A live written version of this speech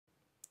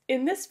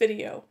In this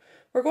video,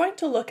 we're going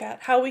to look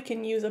at how we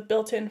can use a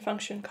built-in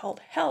function called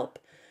help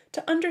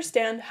to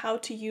understand how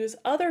to use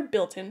other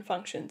built-in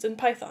functions in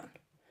Python.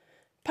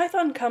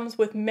 Python comes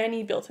with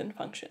many built-in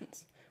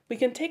functions. We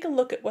can take a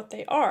look at what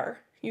they are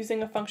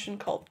using a function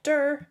called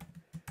dir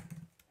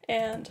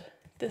and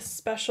this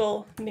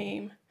special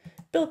name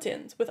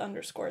built-ins with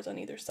underscores on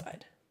either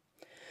side.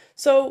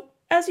 So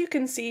as you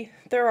can see,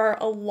 there are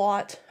a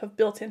lot of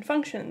built-in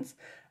functions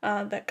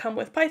that come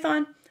with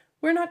Python.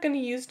 We're not going to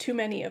use too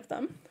many of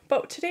them,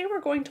 but today we're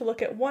going to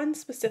look at one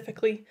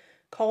specifically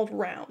called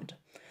round.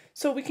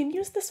 So we can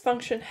use this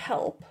function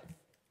help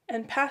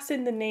and pass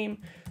in the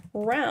name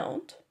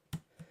round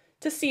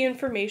to see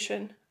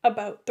information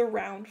about the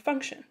round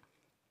function.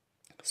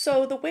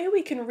 So the way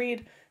we can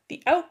read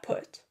the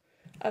output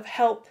of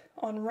help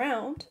on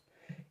round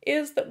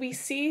is that we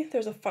see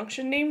there's a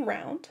function named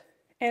round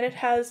and it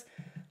has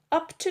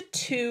up to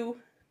 2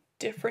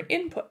 different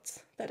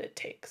inputs that it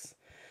takes.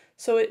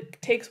 So it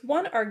takes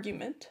one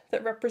argument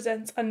that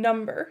represents a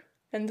number,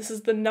 and this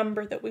is the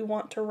number that we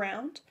want to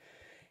round,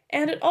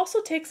 and it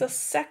also takes a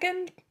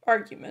second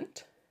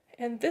argument,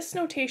 and this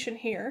notation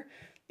here,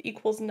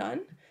 equals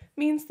none,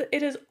 means that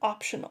it is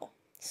optional.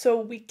 So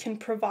we can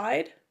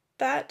provide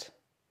that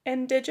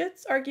n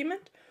digits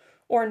argument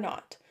or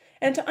not.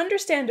 And to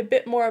understand a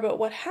bit more about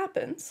what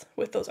happens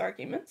with those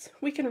arguments,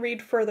 we can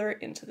read further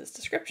into this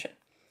description.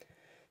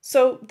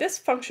 So this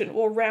function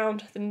will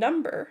round the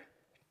number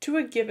to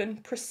a given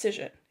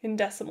precision in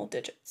decimal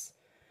digits.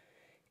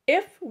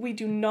 If we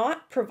do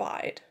not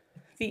provide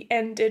the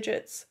n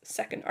digits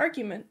second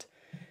argument,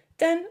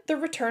 then the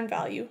return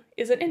value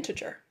is an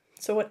integer.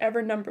 So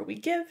whatever number we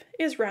give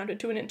is rounded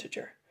to an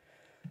integer.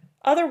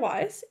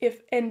 Otherwise,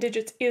 if n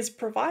digits is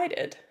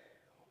provided,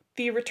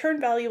 the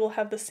return value will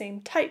have the same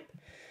type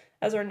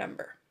as our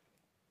number.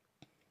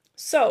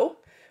 So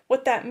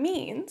what that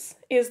means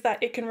is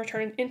that it can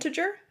return an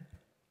integer,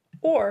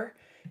 or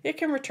it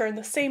can return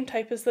the same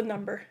type as the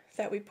number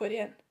that we put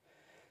in.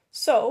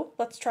 So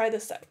let's try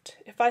this out.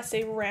 If I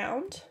say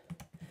round,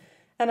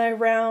 and I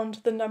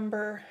round the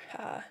number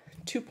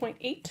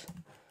 2.8,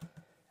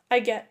 I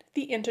get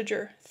the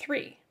integer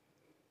 3.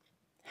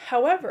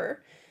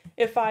 However,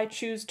 if I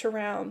choose to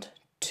round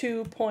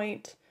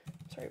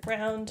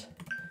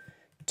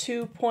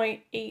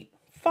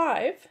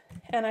 2.85,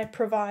 and I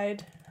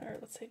provide, or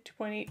let's say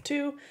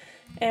 2.82,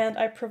 and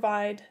I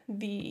provide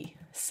the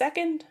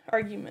second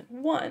argument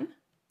 1,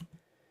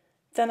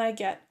 then I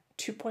get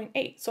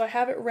 2.8. So I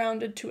have it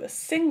rounded to a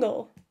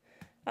single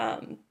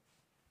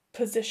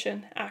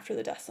position after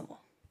the decimal.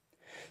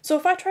 So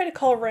if I try to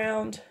call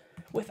round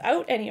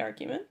without any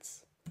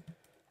arguments,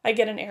 I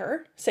get an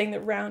error saying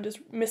that round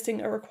is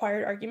missing a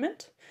required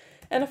argument.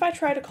 And if I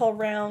try to call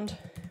round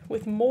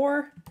with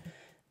more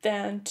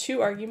than 2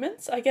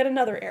 arguments, I get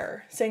another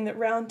error saying that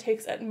round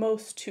takes at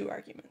most 2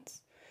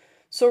 arguments.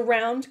 So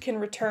round can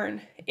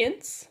return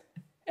ints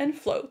and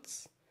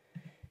floats.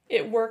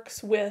 It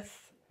works with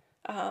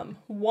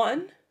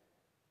 1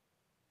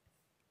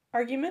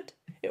 argument,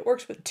 it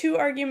works with 2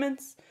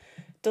 arguments,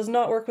 does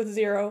not work with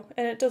 0,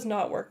 and it does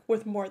not work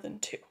with more than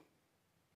 2.